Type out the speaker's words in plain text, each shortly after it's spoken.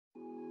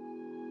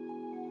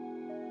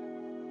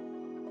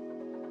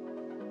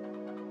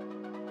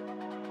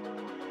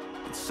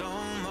It's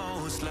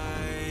almost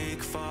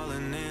like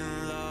falling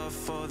in love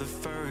for the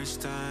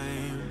first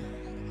time,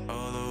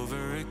 all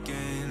over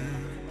again.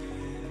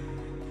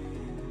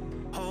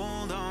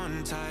 Hold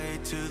on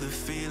tight to the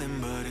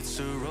feeling, but it's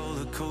a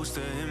roller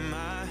coaster in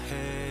my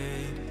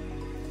head.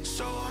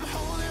 So I'm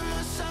holding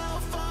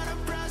myself on a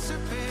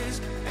precipice,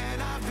 and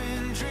I've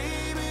been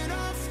dreaming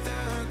off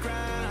the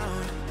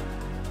ground.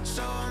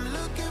 So I'm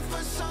looking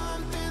for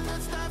something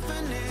that's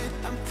definite.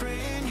 I'm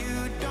praying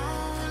you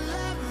don't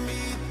let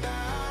me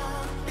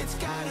down. It's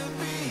gotta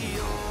be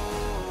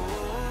all.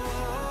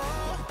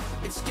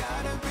 It's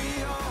gotta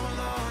be all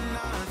or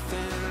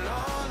nothing.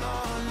 All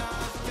or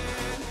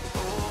nothing.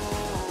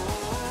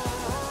 Oh,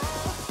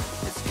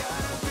 it's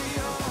gotta be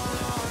all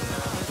or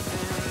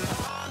nothing.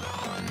 All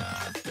or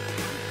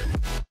nothing.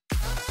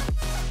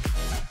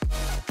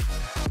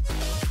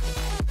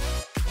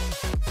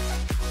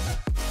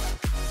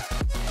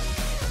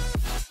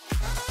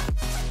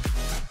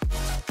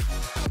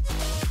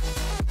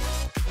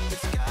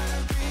 It's gotta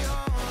be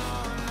all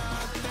or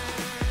nothing.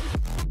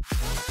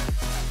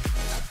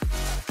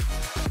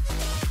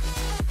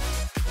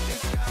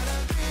 It's gotta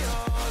be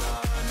all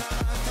or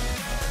nothing.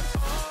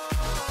 Oh,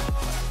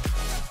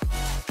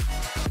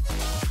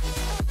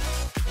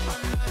 or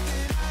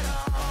nothing at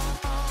all.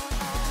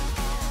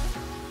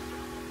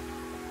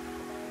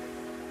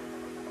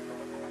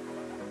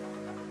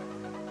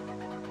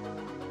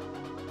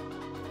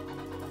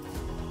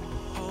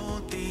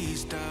 Hold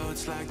these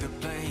doubts like they're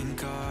playing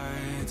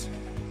cards,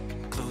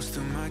 close to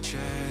my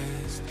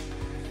chest.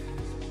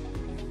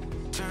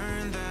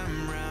 Turn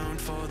them round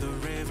for the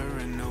river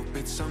and hope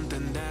it's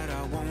something that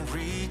I won't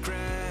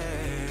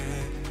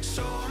regret.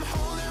 So I'm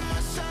holding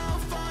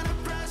myself on a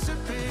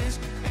precipice,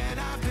 and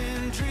I've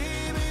been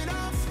dreaming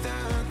off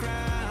the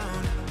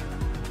ground.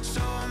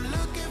 So I'm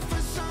looking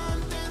for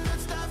something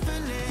that's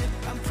definite.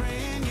 I'm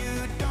praying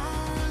you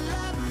don't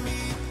let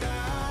me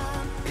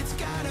down. It's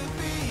gotta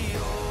be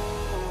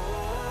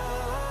all.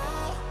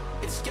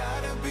 It's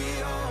gotta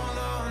be all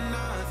or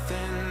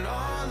nothing.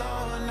 All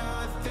or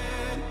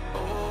nothing.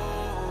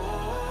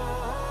 Oh,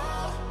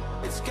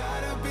 it's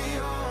gotta be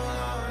all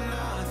or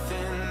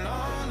nothing.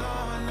 All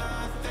or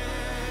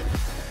nothing.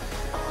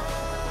 Oh,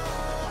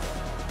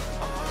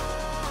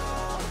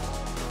 oh,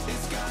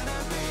 it's gotta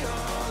be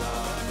all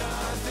or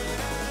nothing.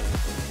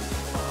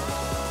 Oh,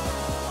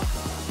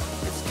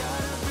 it's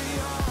gotta be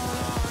all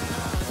or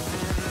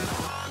nothing.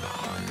 All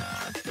or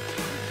nothing.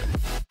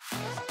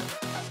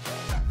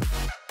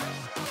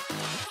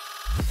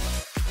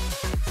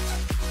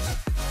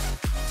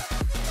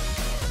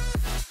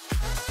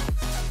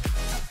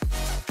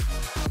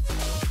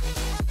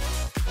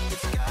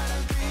 It's gotta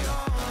be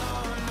all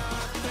or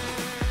nothing.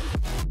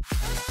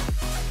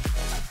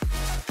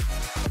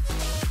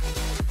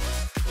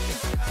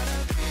 It's gotta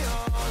be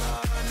all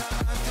or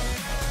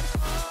nothing.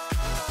 Oh,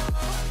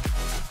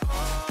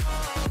 oh,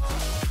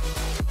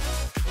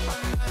 or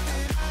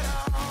nothing at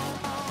all.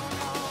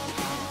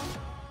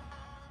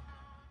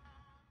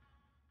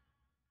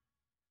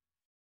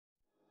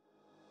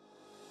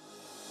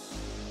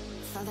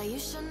 Thought that you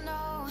should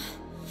know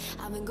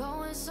I've been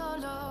going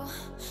solo.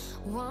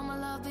 Want my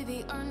love,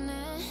 baby, earn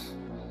it.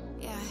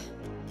 Yeah,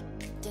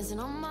 dancing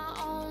on my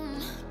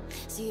own.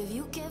 See if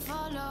you can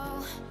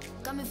follow.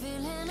 Got me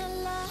feeling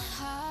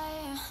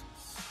alive.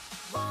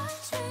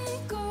 Watch me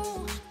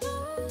go,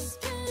 lose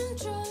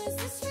control. Is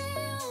this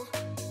real?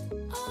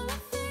 All I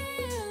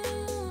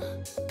feel.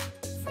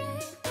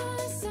 Break my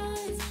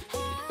signs.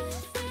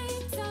 Every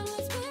time,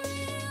 let's be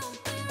real,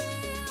 be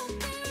real,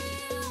 be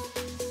real.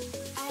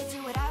 I do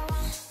what I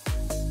want.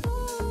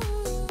 Ooh,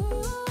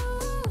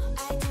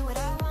 I do what I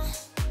want.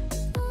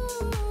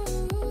 Ooh,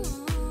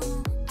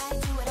 I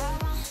do what I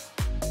want.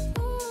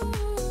 Ooh,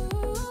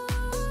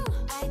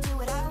 I do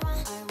what I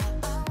want.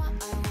 I want.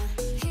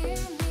 Hear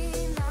me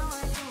now,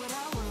 I do what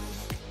I want.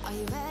 Are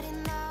you ready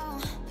now?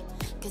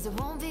 'Cause it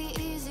won't be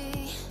easy.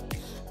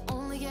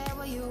 Only get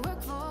what you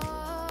work for.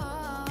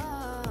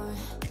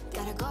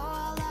 Gotta go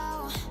all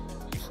out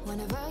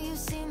whenever you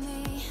see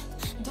me.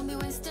 Don't be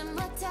wasting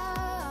my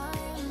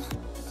time.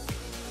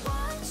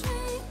 Watch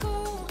me go,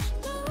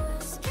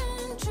 lose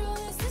control.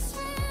 Is this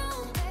real?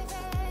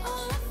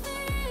 All I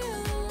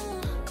feel.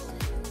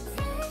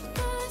 Break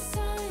my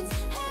signs.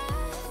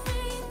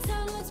 Every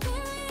time, let's be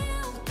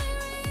real, be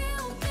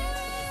real, be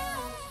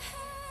real.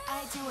 I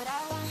do what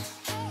I want.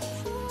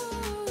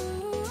 Ooh,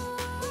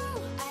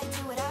 I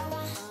do what I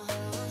want.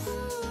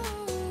 Ooh,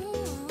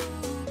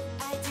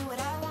 I do what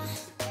I want.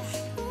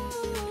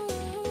 Ooh,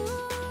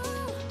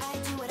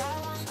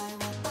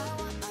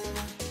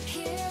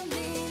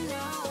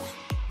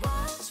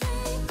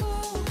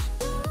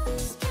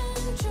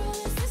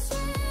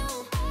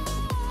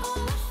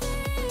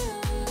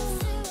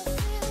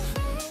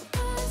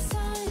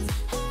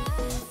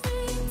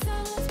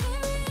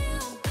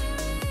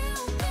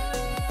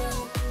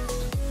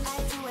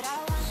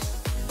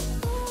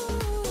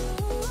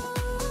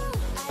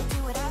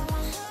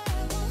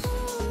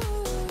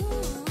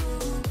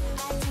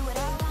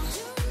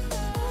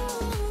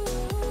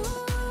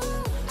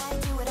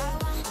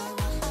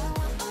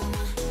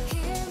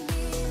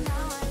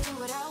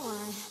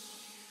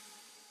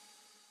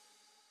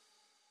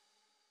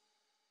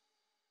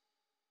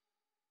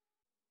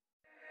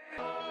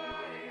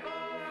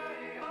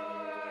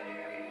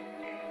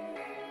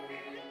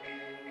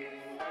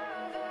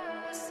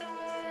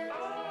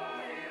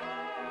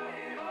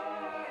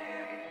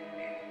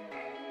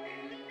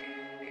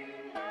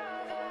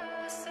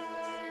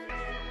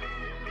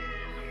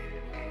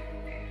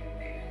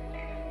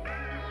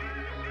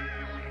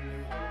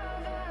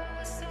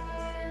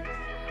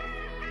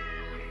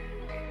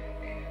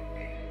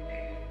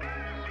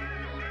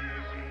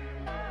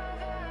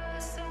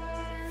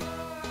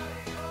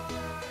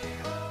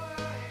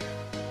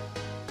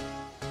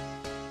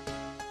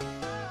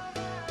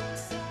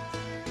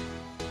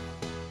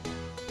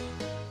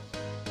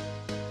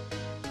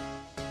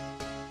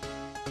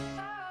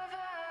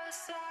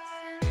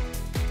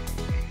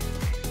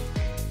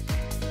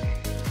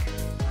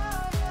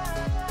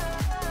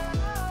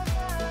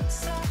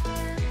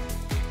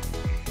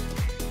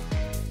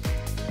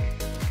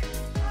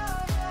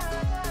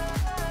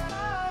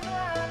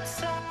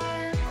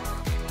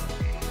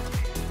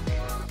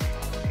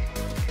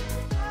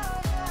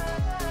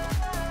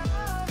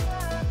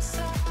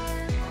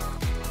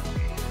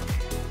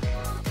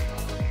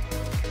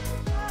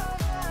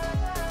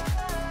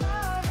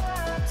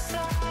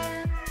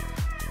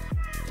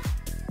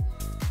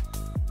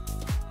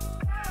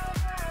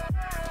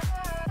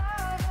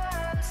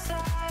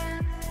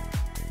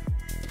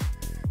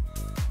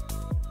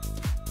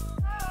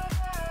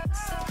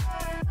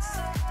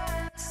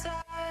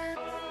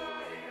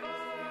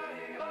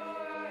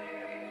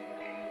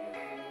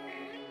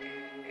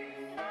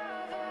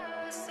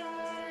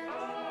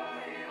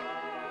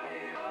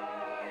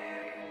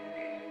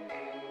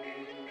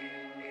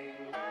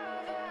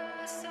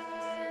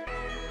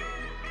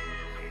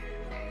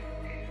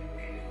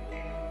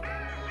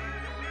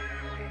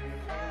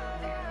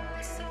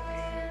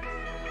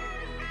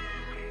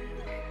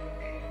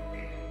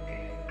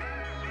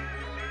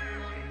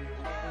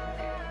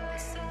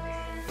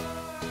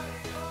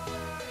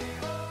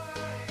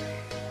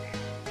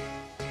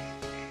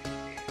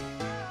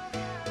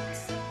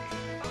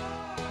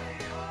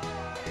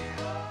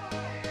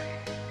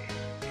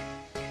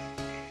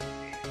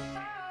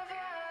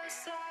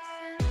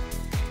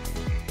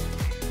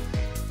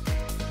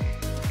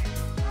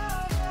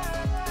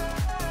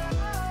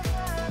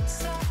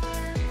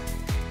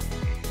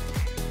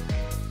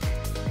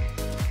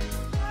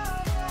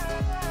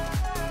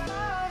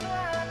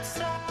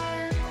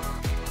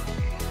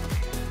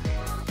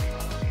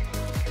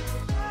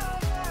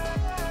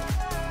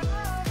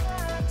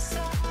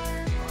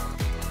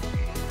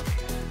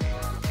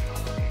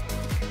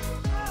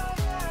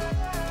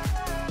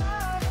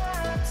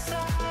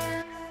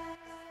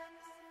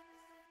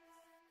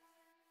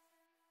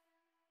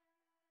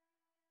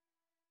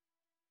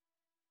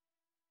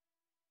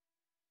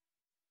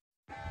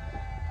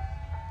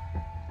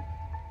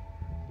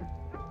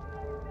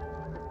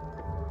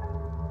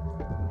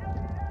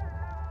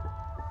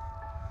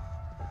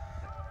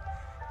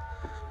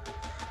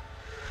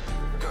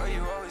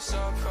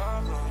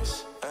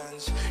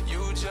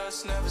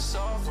 just never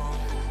solve them,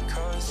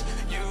 'cause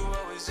you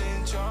always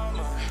in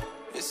drama.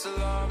 It's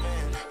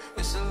alarming,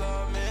 it's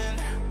alarming.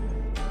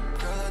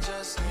 Girl, I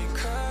just need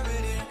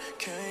clarity.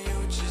 Can you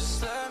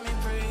just let me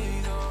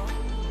breathe? Oh,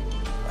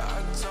 I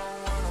don't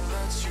wanna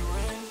let you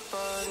in,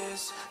 but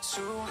it's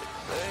too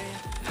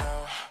late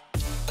now.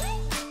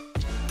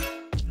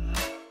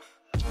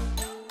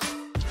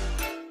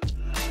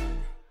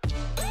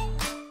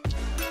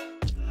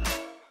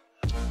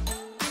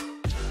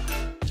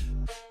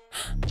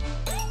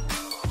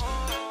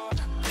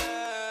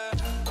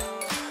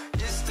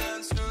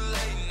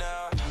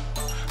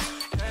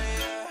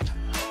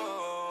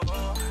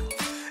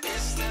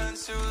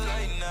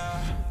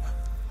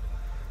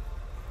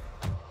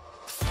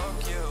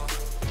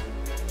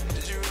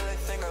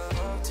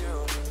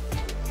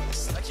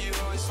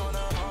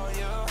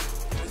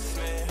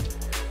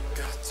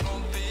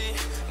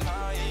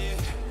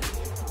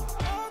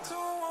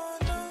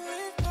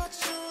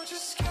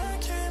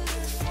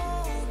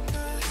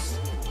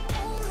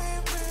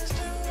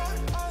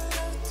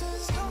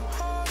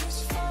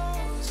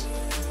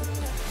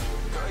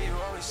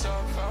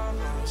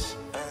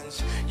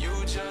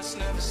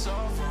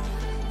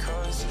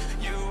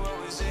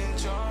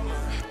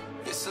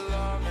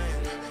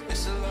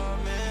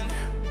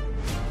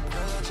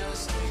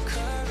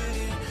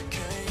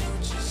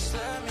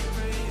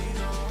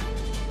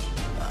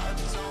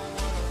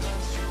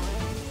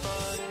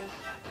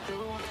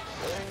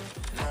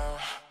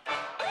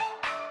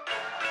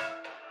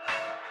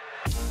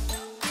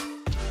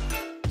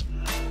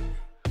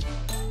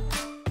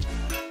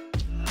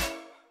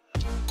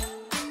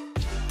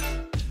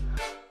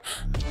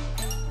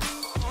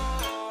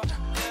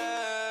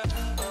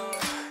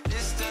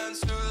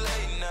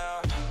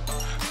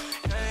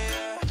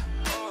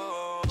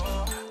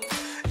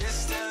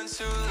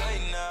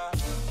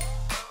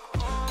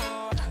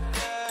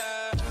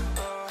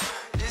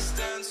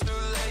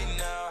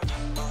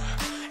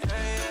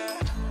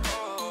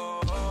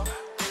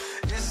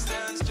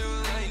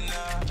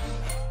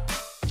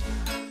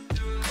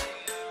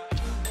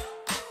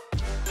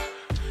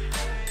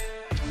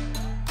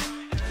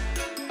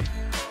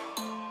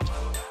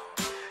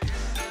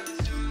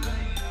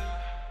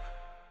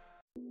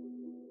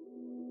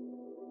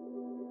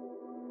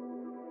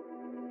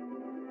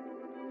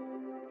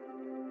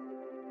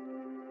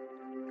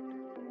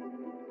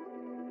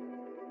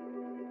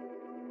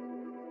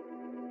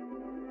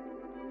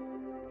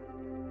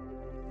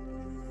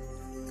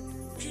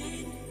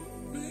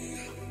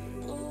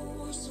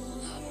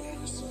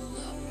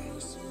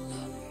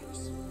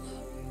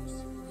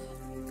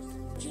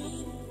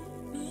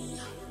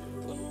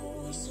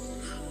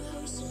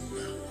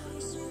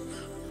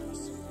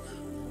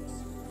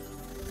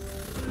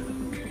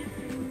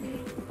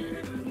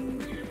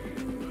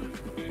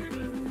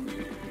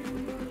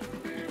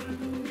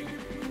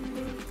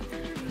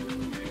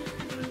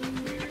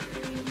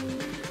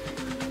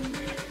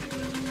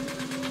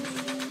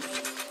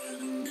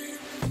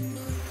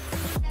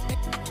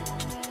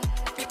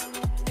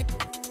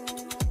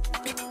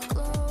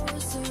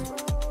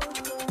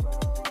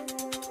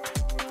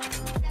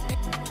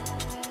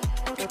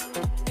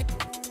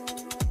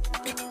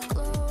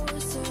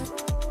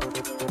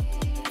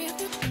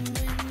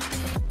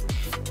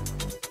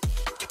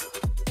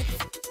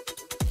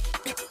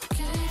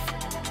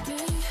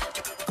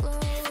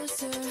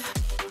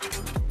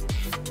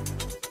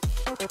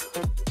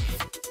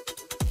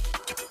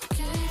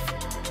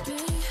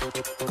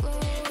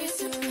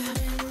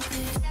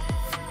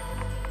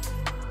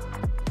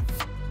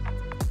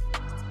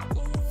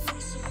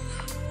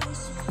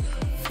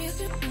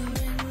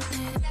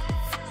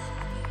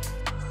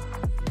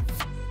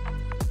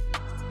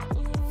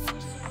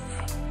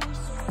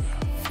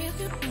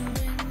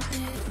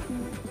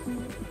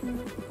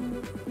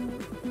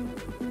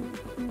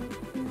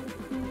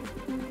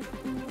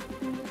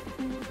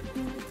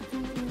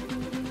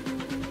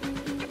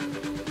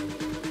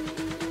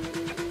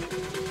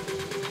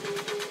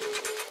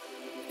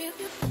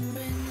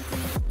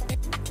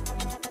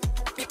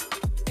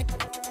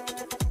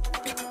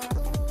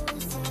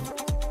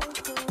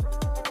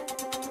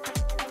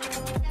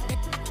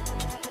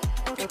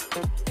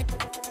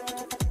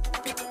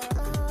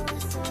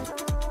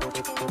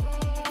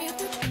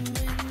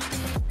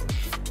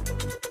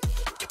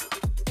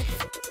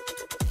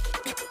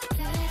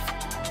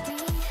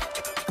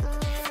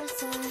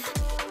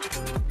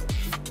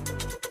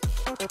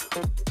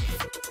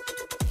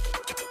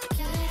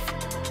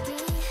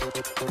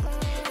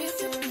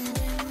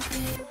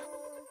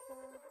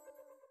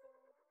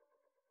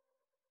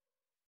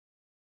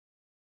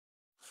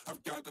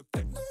 I've got the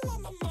techno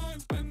on my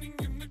mind, standing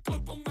in the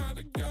club all night.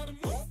 I gotta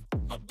move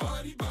my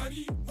body,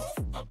 body,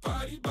 move my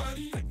body,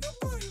 body. Techno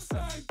boy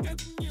inside,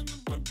 getting in the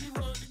bumpy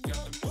road. I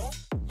gotta move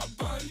my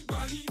body,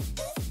 body,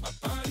 move my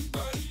body,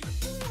 body.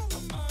 Techno on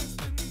my mind,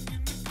 standing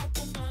in the club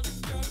all night. I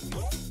gotta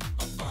move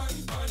my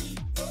body, body,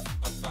 move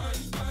my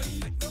body,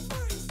 body. Techno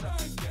boy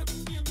inside,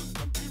 getting in the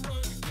bumpy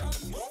road. I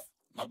gotta move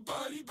my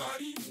body,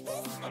 body,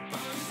 move my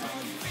body,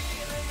 body.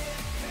 Feel it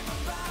in my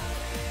body.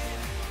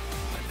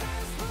 My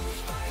dance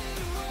moves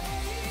flying away.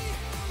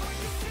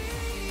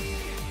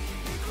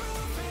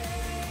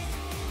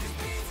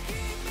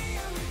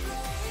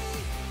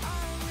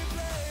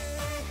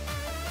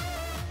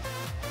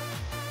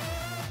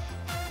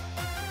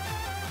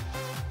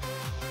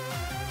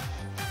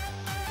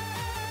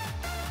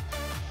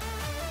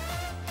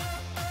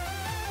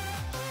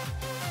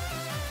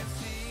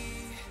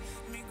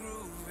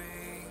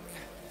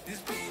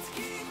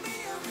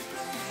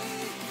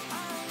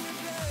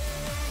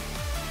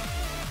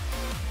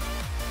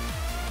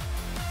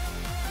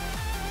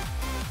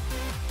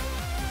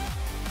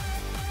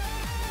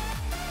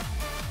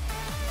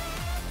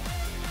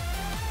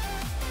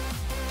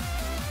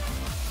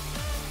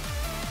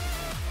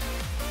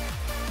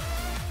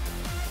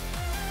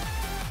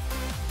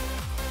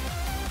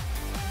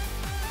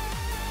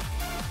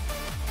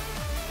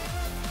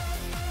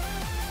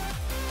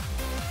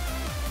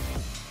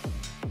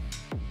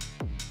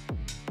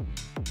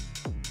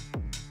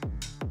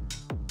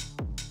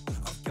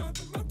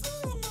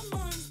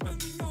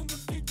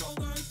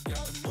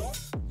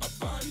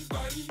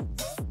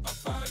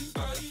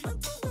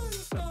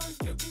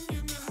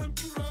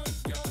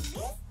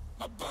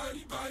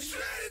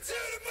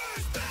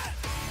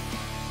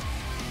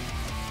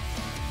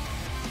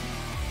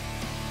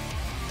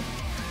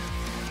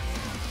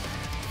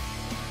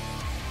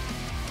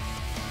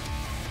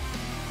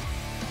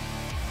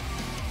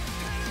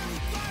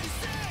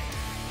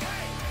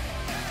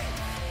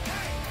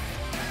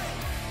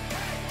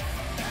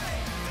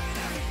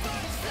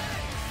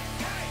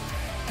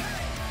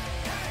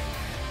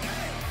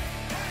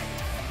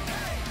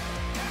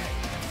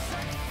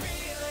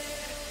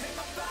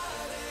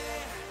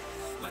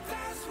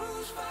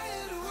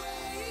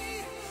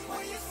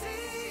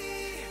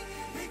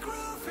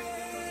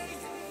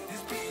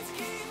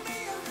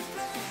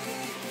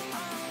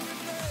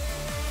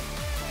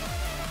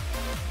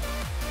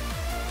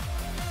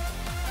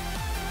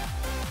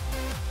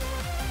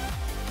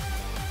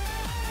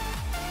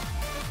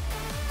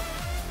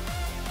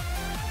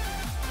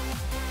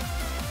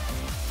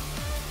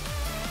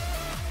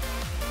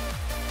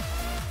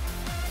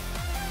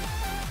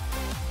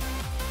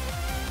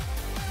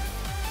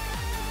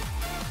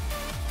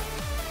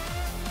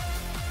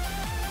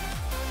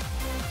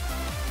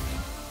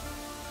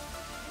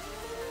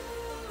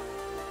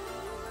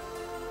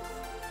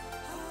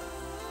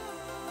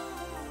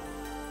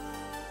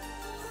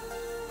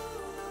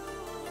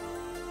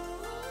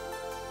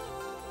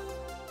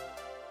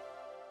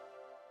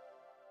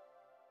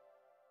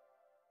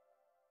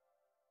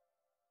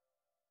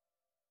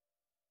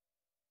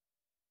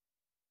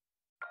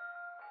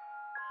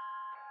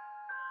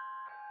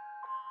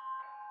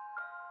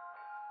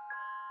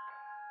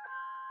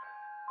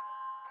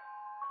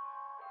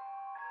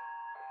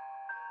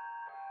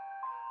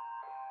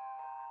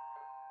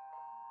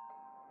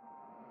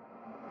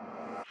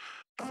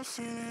 I've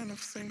seen enough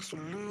things to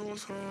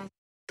lose hope,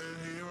 and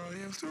here I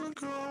am still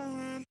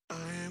going. I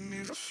am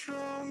even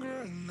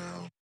stronger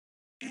now.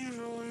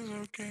 Evil is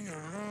lurking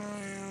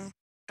around you,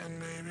 and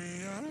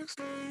maybe I'm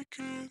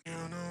mistaken. You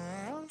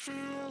know I'm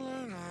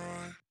feeling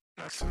alright.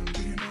 Like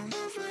something on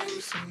my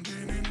face,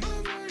 something in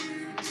my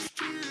veins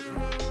still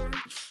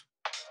hurts.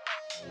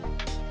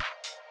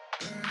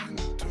 And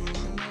I don't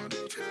know what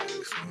it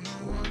takes, don't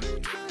know what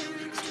it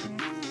takes to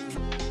move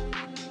on.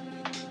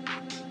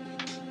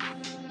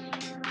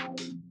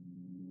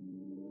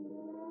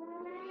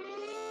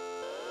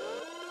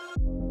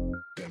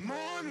 The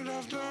more that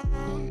I've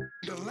done,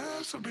 the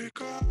less I've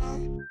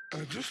become. I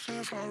just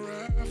live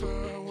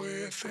forever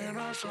within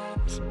our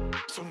souls.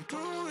 Some do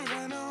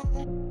even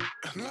know,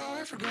 and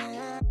life will go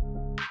on,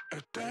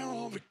 and then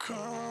we'll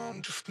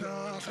become just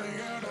nothing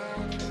at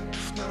all.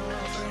 Just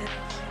nothing,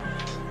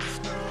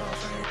 just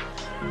nothing,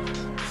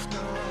 just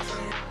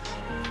nothing,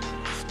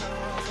 just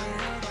nothing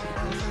at all.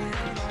 Nothing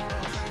at all, nothing at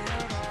all,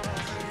 nothing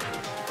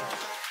at all.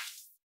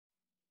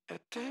 And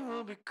then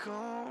we'll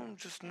become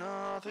just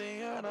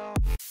nothing at all.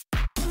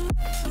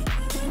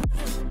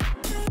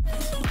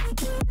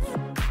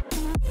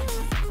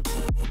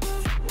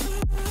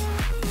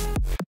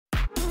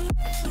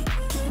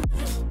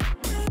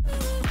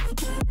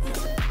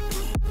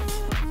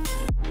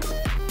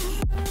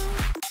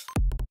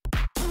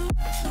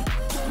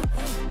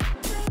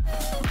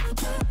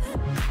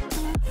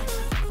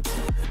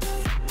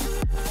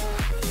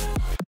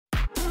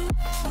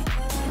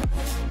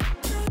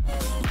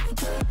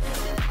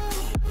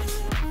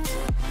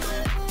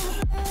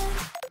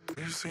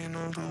 You've seen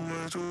all the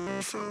way to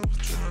yourself,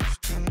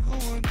 just to know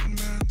what it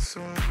meant,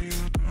 so you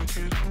took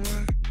it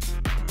away.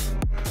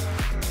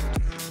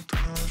 Didn't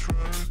touch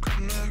where it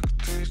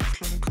connected,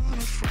 just like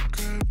gonna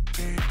forget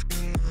it,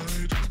 you know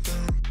it is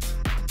done.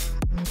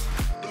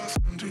 There's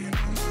something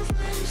on my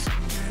face,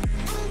 something in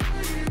my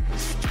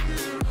veins,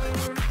 still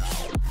hurts.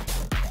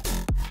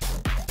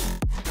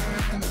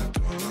 And I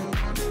don't know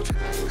what it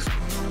takes,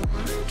 don't know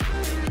what it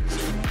takes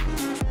to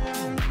move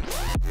on.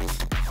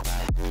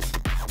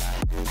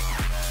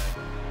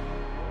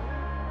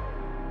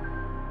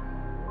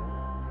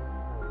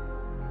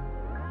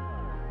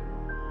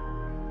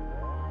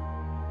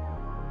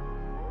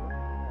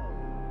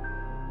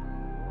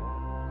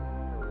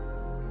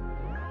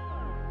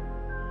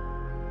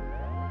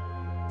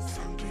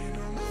 Something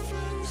on my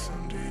face,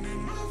 something in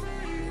my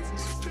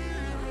veins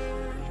still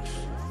hurts.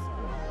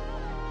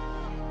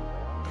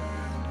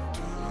 And I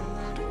don't know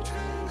what it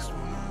takes,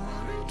 don't know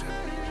what it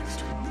takes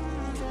to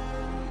move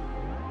on.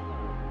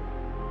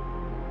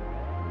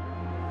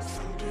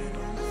 Something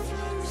on my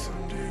face,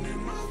 something in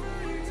my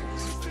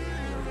veins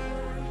still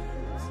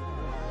hurts.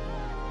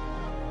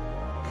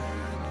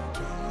 And I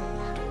don't know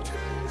what it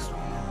takes,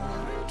 don't know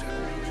what it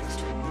takes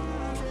to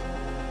move on.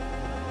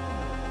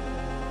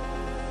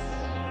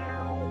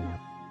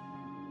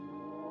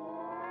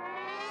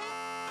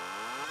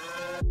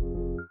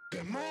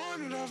 The more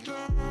that I've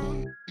done,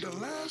 the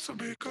less I've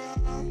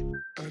become.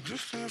 I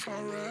just live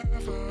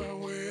forever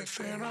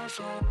within our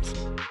souls.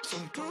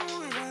 Some do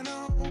even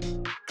know,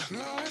 and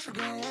life will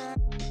go on,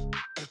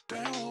 and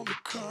then we'll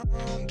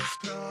become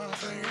just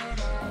nothing at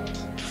all.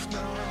 Just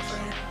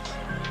nothing,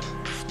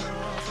 just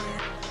nothing,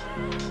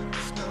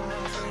 just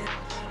nothing,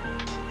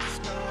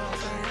 just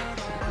nothing at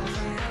all.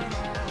 Nothing at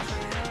all,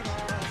 nothing at all, nothing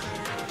at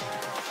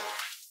all.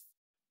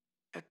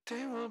 And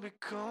then we'll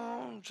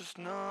become just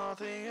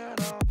nothing at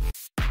all.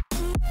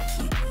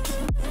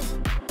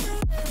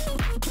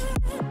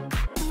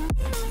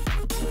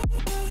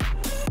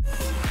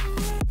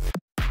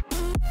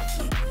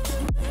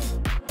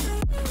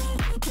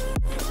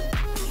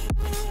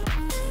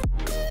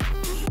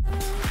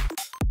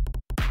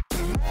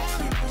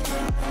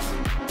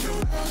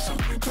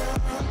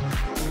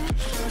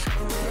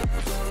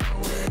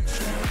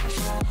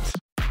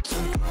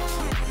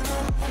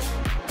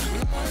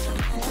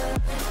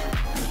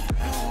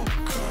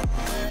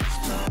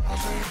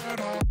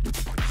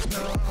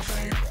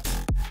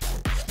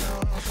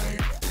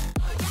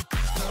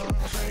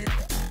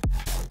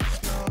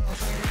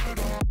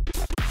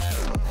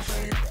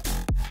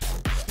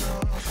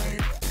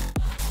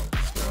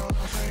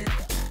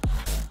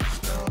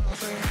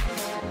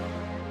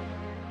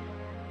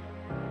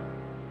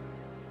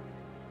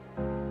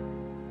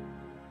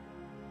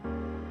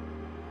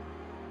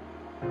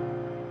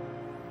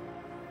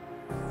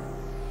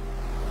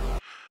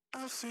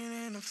 I've seen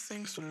enough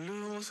things to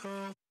lose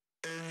hope,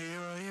 and here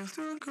I am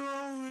still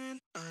going.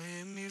 I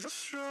am even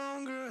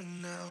stronger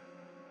now.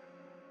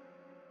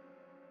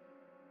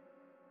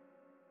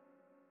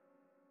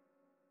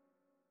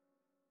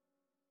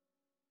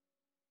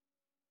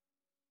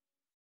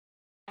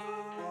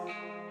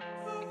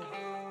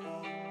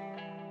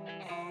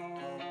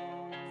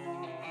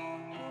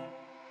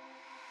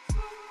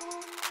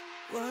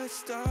 What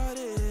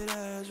started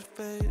as a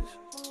phase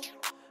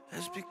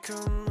has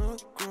become a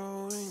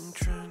growing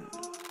trend.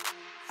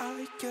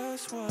 I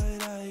guess what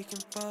I can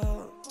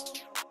follow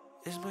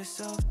is my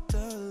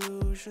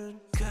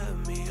self-delusion.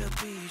 Cut me a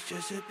piece,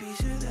 just a piece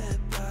of that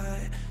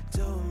pie.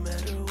 Don't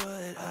matter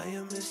what, I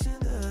you're missing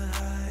the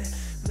high.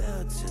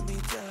 Melting me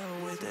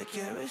down with that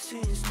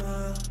kerosene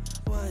smile.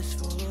 Was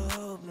full of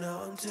hope,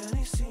 now I'm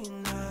turning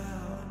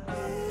senile.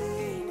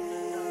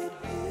 Painted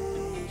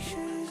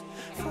pictures,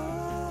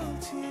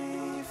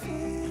 faulty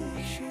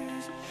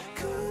fixtures,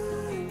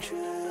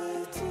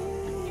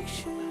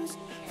 contradictions,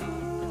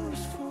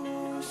 false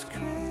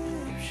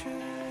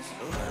scriptures.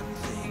 One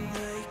thing I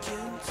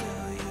can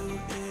tell you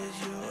is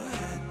you're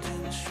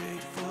heading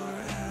straight for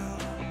hell.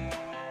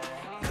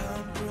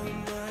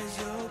 Compromise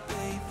your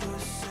pay for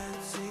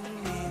setting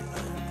me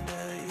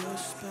under your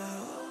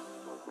spell.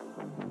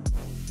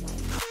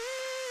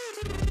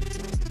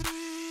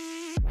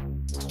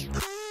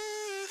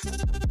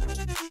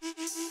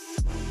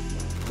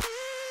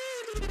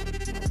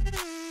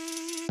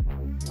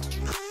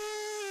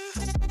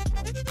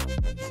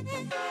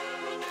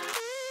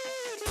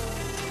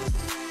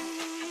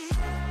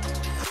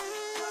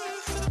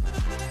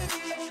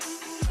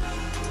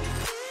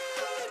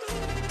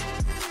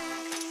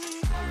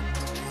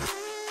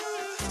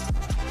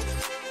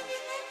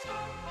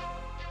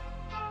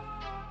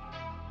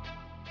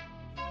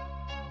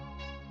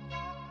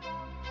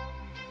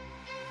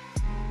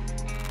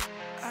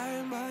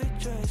 I might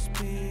just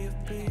be a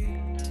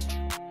freak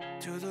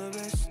to the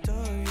rest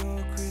of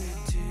your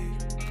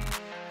critique.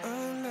 A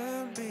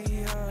lamb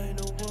behind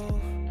a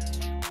wolf,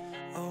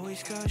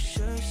 always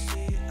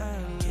cautiously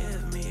alert.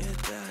 Give me a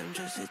dime,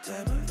 just a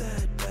dime of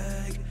that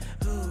bag.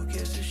 Who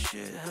gives a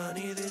shit,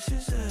 honey, this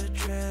is a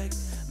drag.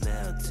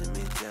 Melting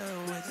me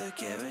down with a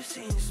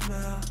kerosene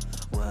smile.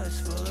 Was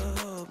full of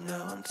hope,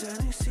 now I'm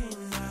turning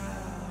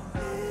senile.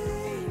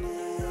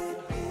 Painted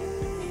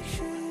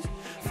pictures,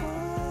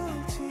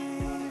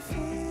 faulty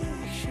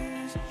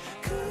fixtures,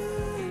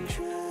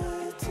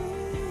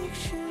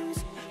 contradictions,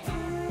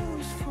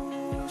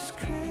 false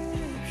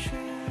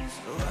scriptures.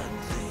 One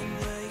thing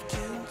I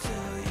can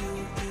tell you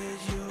is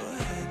you're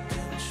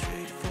heading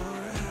straight for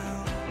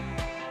hell.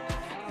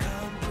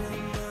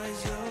 Compromise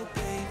your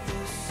pay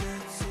for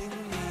setting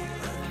me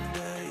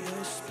under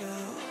your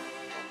spell.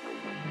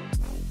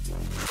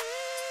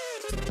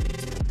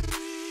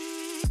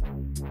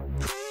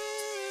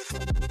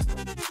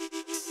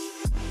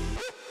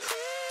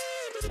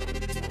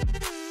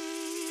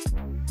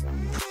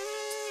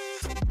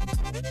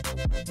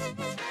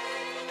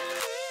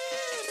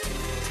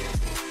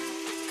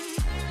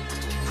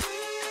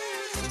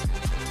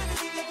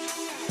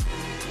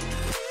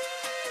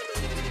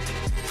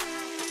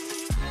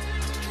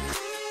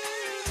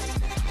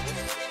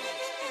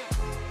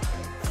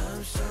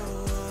 I'm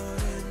so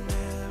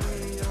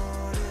ordinary,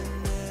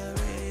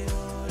 ordinary,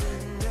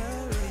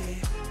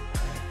 ordinary.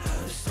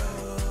 I'm so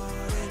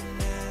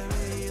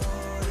ordinary,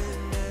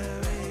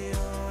 ordinary,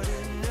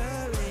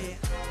 ordinary.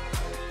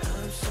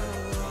 I'm so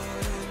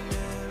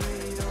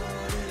ordinary,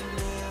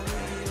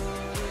 ordinary,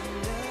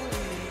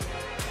 ordinary.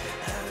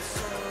 I'm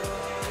so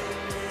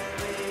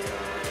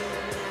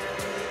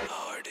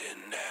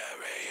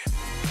ordinary,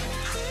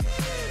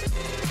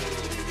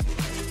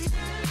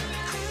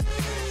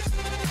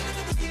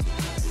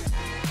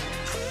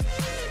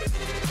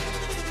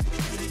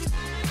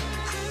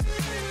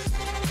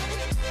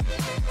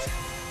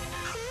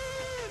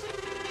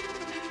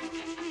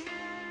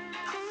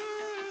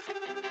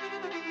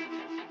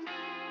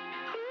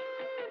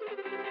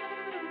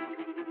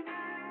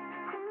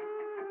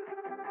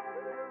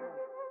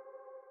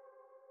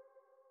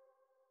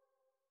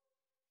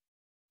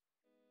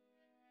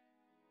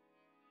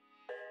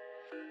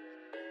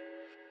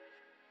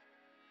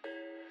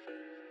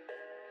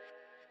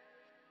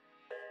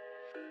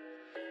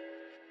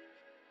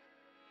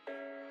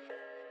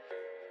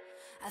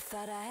 I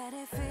thought I had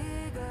it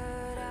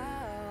figured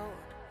out.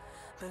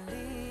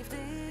 Believed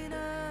in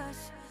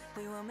us,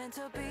 we were meant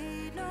to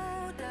be,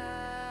 no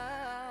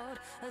doubt.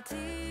 A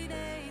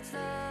teenage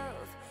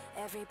love,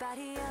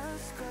 everybody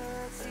else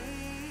could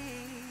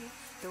see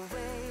the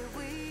way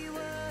we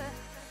were,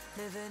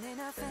 living in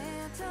a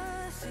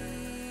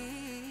fantasy.